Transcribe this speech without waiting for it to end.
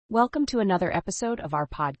Welcome to another episode of our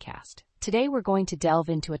podcast. Today we're going to delve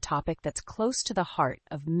into a topic that's close to the heart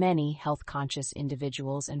of many health-conscious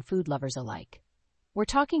individuals and food lovers alike. We're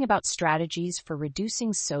talking about strategies for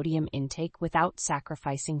reducing sodium intake without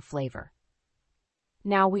sacrificing flavor.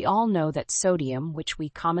 Now, we all know that sodium, which we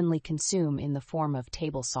commonly consume in the form of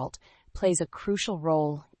table salt, plays a crucial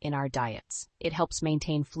role in our diets. It helps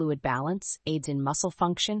maintain fluid balance, aids in muscle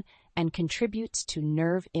function, and contributes to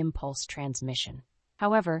nerve impulse transmission.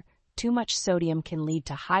 However, too much sodium can lead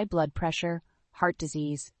to high blood pressure, heart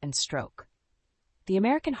disease, and stroke. The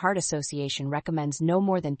American Heart Association recommends no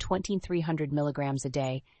more than 2,300 milligrams a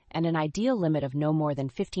day and an ideal limit of no more than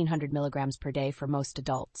 1,500 milligrams per day for most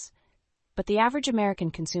adults. But the average American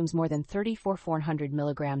consumes more than 3,400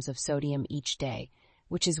 milligrams of sodium each day,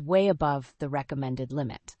 which is way above the recommended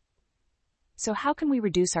limit. So how can we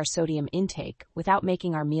reduce our sodium intake without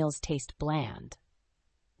making our meals taste bland?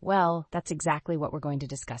 Well, that's exactly what we're going to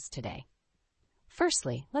discuss today.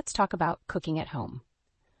 Firstly, let's talk about cooking at home.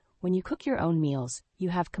 When you cook your own meals, you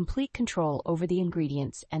have complete control over the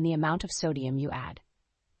ingredients and the amount of sodium you add.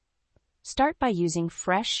 Start by using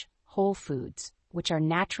fresh, whole foods, which are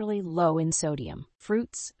naturally low in sodium.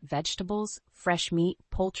 Fruits, vegetables, fresh meat,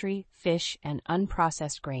 poultry, fish, and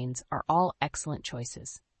unprocessed grains are all excellent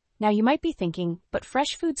choices. Now you might be thinking, but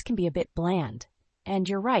fresh foods can be a bit bland. And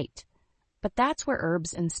you're right. But that's where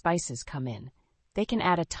herbs and spices come in. They can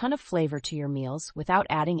add a ton of flavor to your meals without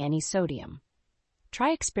adding any sodium.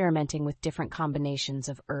 Try experimenting with different combinations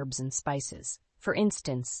of herbs and spices. For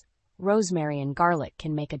instance, rosemary and garlic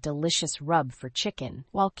can make a delicious rub for chicken,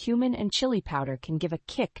 while cumin and chili powder can give a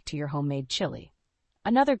kick to your homemade chili.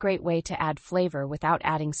 Another great way to add flavor without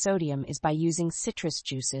adding sodium is by using citrus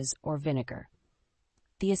juices or vinegar.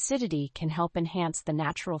 The acidity can help enhance the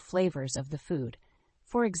natural flavors of the food.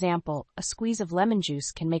 For example, a squeeze of lemon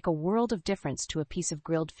juice can make a world of difference to a piece of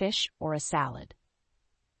grilled fish or a salad.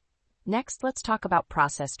 Next, let's talk about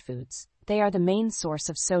processed foods. They are the main source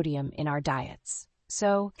of sodium in our diets.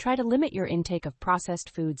 So, try to limit your intake of processed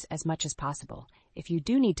foods as much as possible. If you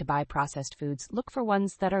do need to buy processed foods, look for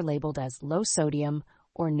ones that are labeled as low sodium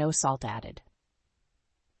or no salt added.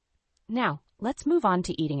 Now, let's move on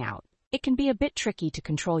to eating out. It can be a bit tricky to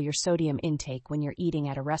control your sodium intake when you're eating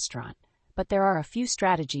at a restaurant, but there are a few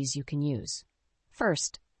strategies you can use.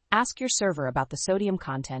 First, ask your server about the sodium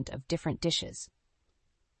content of different dishes.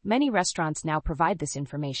 Many restaurants now provide this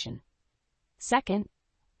information. Second,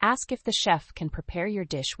 ask if the chef can prepare your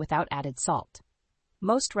dish without added salt.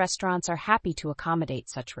 Most restaurants are happy to accommodate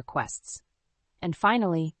such requests. And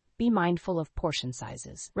finally, be mindful of portion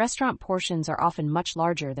sizes. Restaurant portions are often much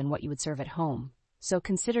larger than what you would serve at home, so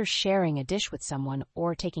consider sharing a dish with someone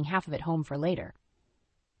or taking half of it home for later.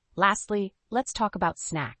 Lastly, let's talk about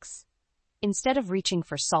snacks. Instead of reaching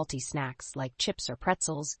for salty snacks like chips or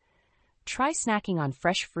pretzels, try snacking on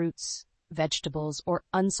fresh fruits, vegetables, or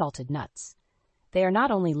unsalted nuts. They are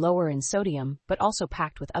not only lower in sodium, but also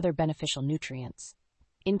packed with other beneficial nutrients.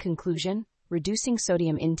 In conclusion, reducing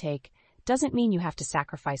sodium intake doesn't mean you have to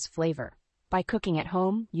sacrifice flavor. By cooking at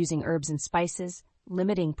home, using herbs and spices,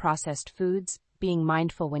 limiting processed foods, being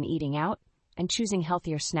mindful when eating out, and choosing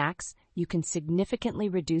healthier snacks, you can significantly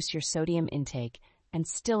reduce your sodium intake and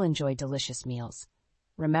still enjoy delicious meals.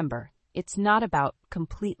 Remember, it's not about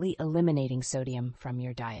completely eliminating sodium from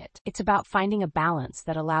your diet. It's about finding a balance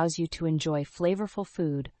that allows you to enjoy flavorful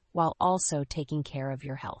food while also taking care of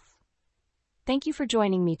your health. Thank you for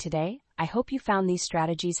joining me today. I hope you found these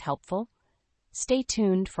strategies helpful. Stay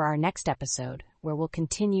tuned for our next episode, where we'll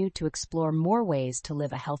continue to explore more ways to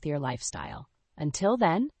live a healthier lifestyle. Until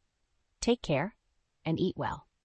then, take care and eat well.